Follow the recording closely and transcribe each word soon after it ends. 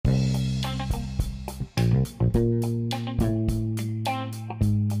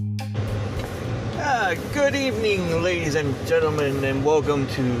Good evening, ladies and gentlemen, and welcome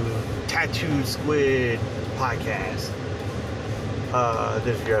to Tattooed Squid Podcast.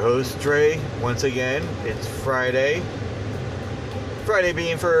 This is your host, Dre. Once again, it's Friday. Friday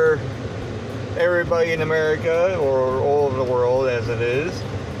being for everybody in America, or all over the world as it is,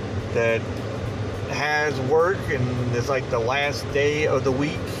 that has work and it's like the last day of the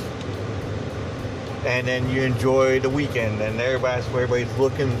week. And then you enjoy the weekend, and everybody's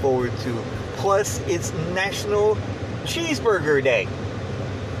looking forward to. Plus, it's National Cheeseburger Day.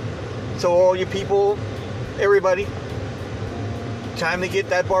 So all you people, everybody, time to get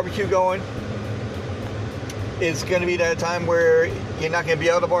that barbecue going. It's going to be that time where you're not going to be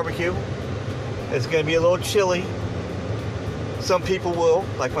able to barbecue. It's going to be a little chilly. Some people will,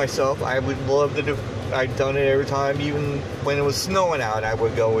 like myself. I would love to do. I've done it every time, even when it was snowing out. I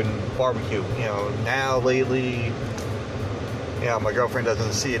would go and barbecue. You know, now lately, my girlfriend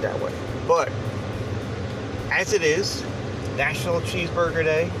doesn't see it that way. But as it is, National Cheeseburger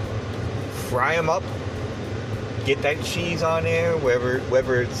Day. Fry them up. Get that cheese on there,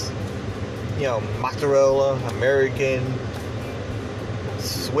 whether it's mozzarella, American,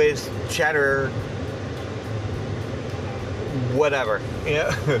 Swiss, cheddar, whatever.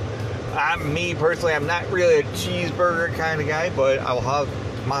 Me personally, I'm not really a cheeseburger kind of guy, but I'll have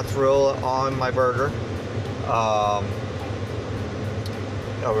mozzarella on my burger.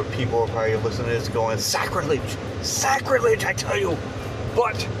 Other people are probably listening to this going, sacrilege, I tell you.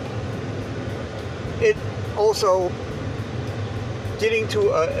 But it also getting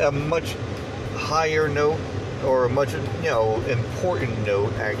to a much higher note, or a much important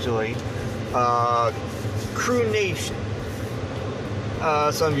note actually. Crew Nation.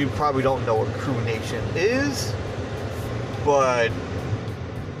 Some of you probably don't know what Crew Nation is, but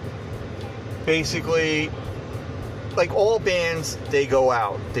basically, like all bands, they go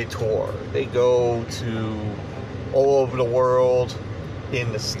out, they tour, they go to all over the world,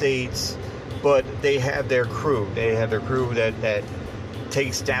 in the States, but they have their crew. They have their crew that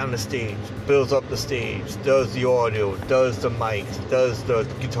takes down the stage, builds up the stage, does the audio, does the mics, does the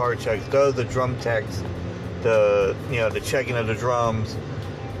guitar checks, does the drum techs, the checking of the drums,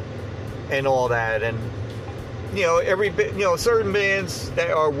 and all that. And certain bands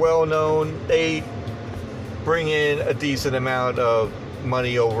that are well known, they bring in a decent amount of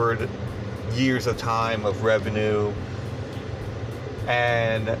money over the years of time of revenue,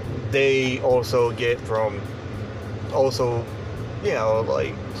 and they also get from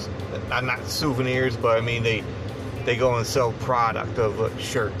like, not souvenirs, but I mean they go and sell product of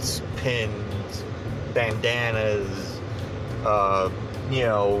shirts, pins, bandanas,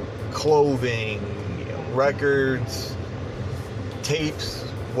 clothing, records, tapes,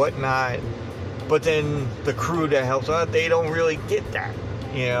 whatnot. But then the crew that helps out, they don't really get that,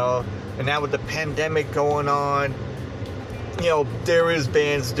 And now with the pandemic going on, there is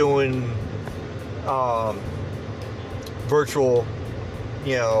bands doing virtual,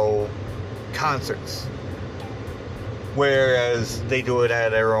 concerts, whereas they do it at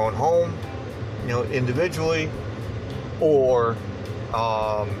their own home, individually, or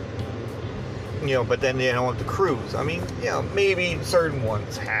but then they don't have the crews. I mean, maybe certain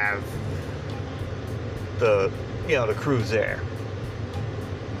ones have the crews there,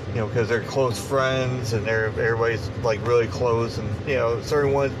 because they're close friends and everybody's like really close, and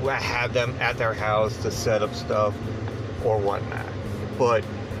certain ones have them at their house to set up stuff or whatnot. But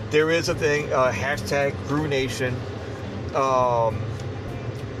there is a thing, hashtag Crew Nation.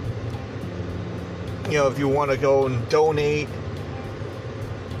 If you want to go and donate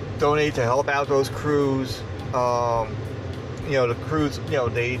to help out those crews. The crews,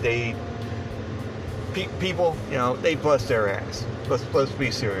 people, they bust their ass. Let's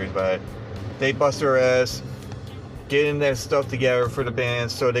be serious about it. They bust their ass getting that stuff together for the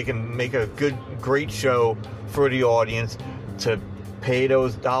bands so they can make a great show for the audience, to pay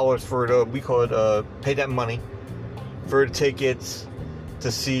those dollars for pay that money for the tickets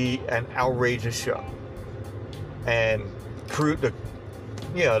to see an outrageous show. And the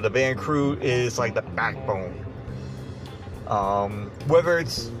band crew is like the backbone. Whether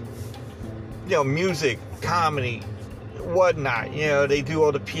it's music, comedy, whatnot, they do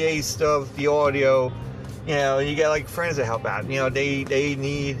all the PA stuff, the audio, you got like friends that help out, they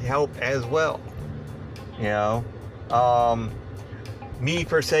need help as well. Me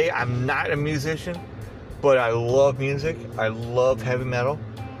per se, I'm not a musician, but I love music. I love heavy metal.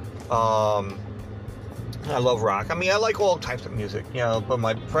 I love rock. I mean, I like all types of music, but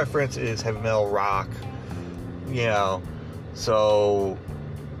my preference is heavy metal, rock, so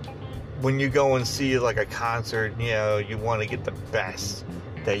when you go and see like a concert, you know, you want to get the best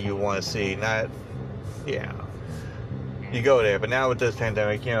that you want to see, not, yeah. You go there, but now with this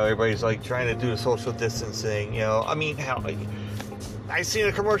pandemic, you know, everybody's like trying to do the social distancing, you know. I mean, hell, like, I seen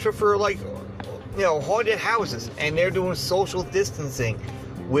a commercial for like, you know, haunted houses, and they're doing social distancing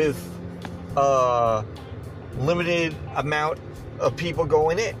with limited amount of people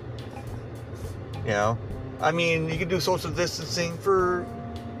going in. You know, I mean, you can do social distancing for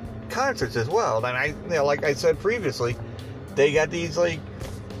concerts as well. And you know, like I said previously, they got these like,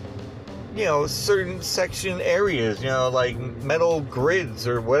 you know, certain section areas, you know, like metal grids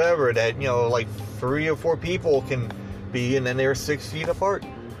or whatever that, you know, like 3 or 4 people can be, and then they're 6 feet apart.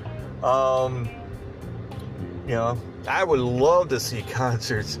 You know, I would love to see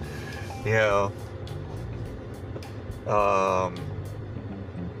concerts, you know,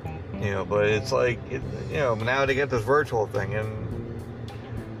 but it's like, you know, now they get this virtual thing, and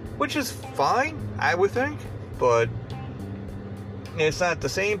which is fine, I would think, but it's not the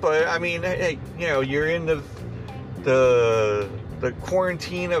same. But I mean, hey, you know, you're in the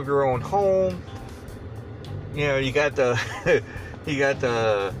quarantine of your own home. You know, you got the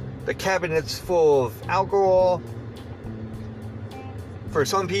the cabinets full of alcohol for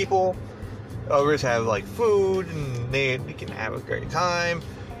some people. Others have like food, and they can have a great time.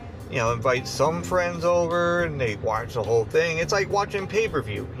 You know, invite some friends over, and they watch the whole thing. It's like watching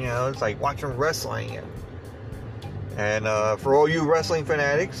pay-per-view. You know, it's like watching wrestling. And for all you wrestling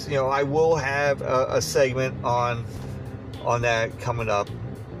fanatics, you know, I will have a segment on that coming up.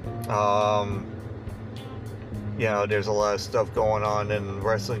 You know, there's a lot of stuff going on in the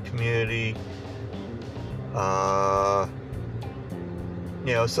wrestling community.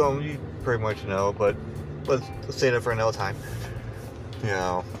 You know, so you pretty much know, but let's say that for another time. You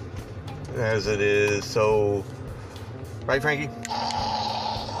know, as it is. So, right, Frankie?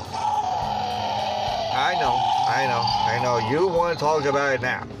 I know. You want to talk about it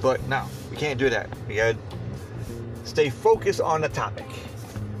now, but no, we can't do that. We gotta stay focused on the topic.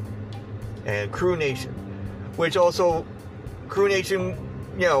 And Crew Nation, which also, Crew Nation,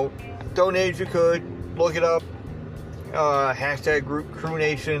 you know, donate if you could, look it up, hashtag group Crew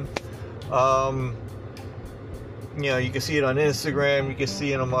Nation. You know, you can see it on Instagram, you can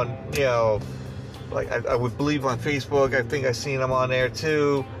see them on, you know, like I would believe on Facebook. I think I've seen them on there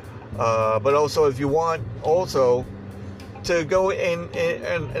too. But also, if you want also to go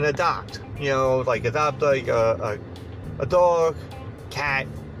and adopt, you know, like adopt like a dog, cat,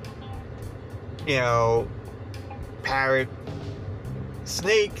 you know, parrot,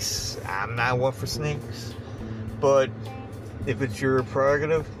 snakes. I'm not one for snakes, but if it's your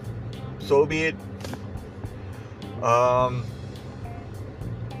prerogative, so be it. You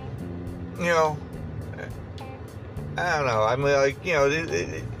know, I don't know. I'm like, you know,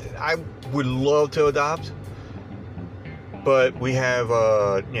 I would love to adopt, but we have,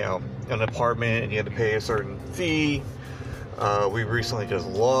 you know, an apartment, and you have to pay a certain fee. We recently just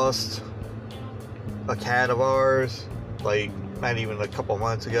lost a cat of ours, like not even a couple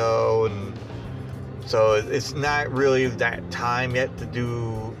months ago, and so it's not really that time yet to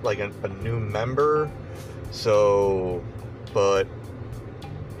do like a new member. So, but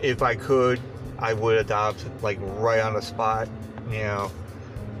if I could, I would adopt like right on the spot, you know.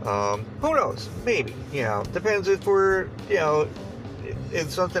 Who knows? Maybe, you know, depends if we're, you know,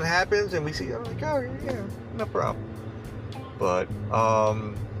 if something happens and we see, oh, like, oh, yeah, no problem. But,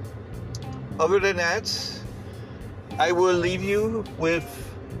 other than that, I will leave you with,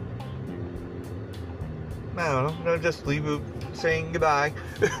 I don't know, just leave you saying goodbye.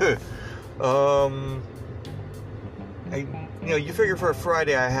 You know, you figure for a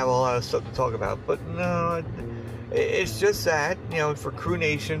Friday I have a lot of stuff to talk about, but no, it's just that, you know, for Crew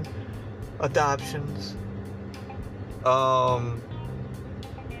Nation, adoptions,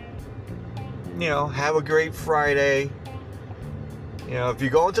 you know, have a great Friday. You know, if you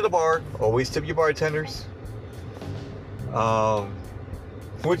go into the bar, always tip your bartenders.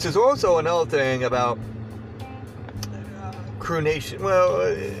 Which is also another thing about Crew Nation. Well,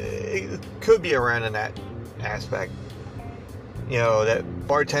 it could be around in that aspect. You know, that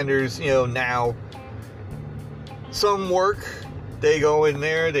bartenders, you know, now, some work, they go in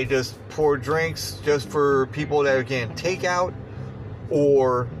there, they just pour drinks just for people that can take out,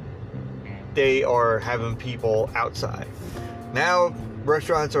 or they are having people outside. Now,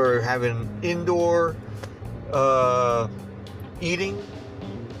 restaurants are having indoor eating.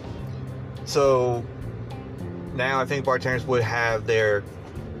 So, now I think bartenders would have their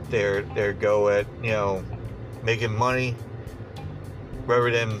go at, you know, making money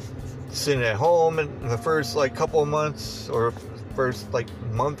rather than sitting at home in the first like couple of months or first like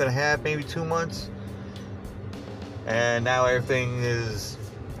month and a half, maybe 2 months. And now everything is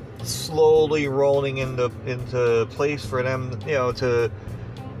slowly rolling into place for them, to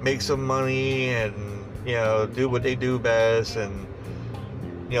make some money and, do what they do best and,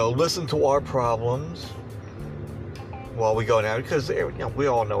 listen to our problems while we go now, because we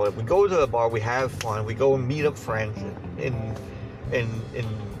all know it. We go to the bar, we have fun, we go and meet up friends, and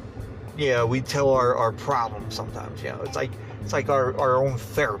we tell our problems sometimes. It's like our own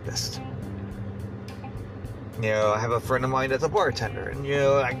therapist. I have a friend of mine that's a bartender, and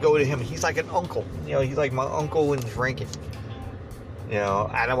I go to him. He's like an uncle. He's like my uncle in drinking.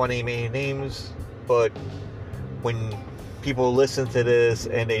 I don't want to name any names, but when people listen to this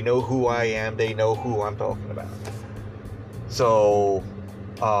and they know who I am, they know who I'm talking about. So,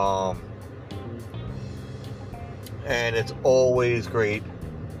 and it's always great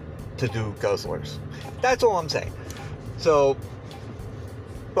to do guzzlers. That's all I'm saying. So,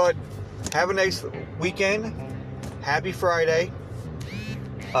 but have a nice weekend. Happy Friday.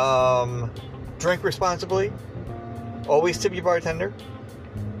 Drink responsibly. Always tip your bartender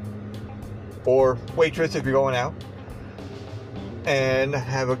or waitress if you're going out. And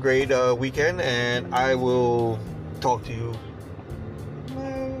have a great weekend. And I will talk to you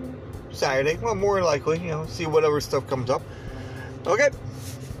Saturday. Well, more likely, see whatever stuff comes up. Okay.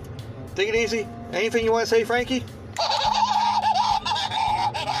 Take it easy. Anything you want to say, Frankie?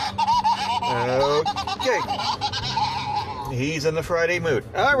 Okay. He's in the Friday mood.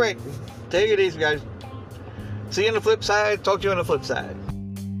 All right. Take it easy, guys. See you on the flip side. Talk to you on the flip side.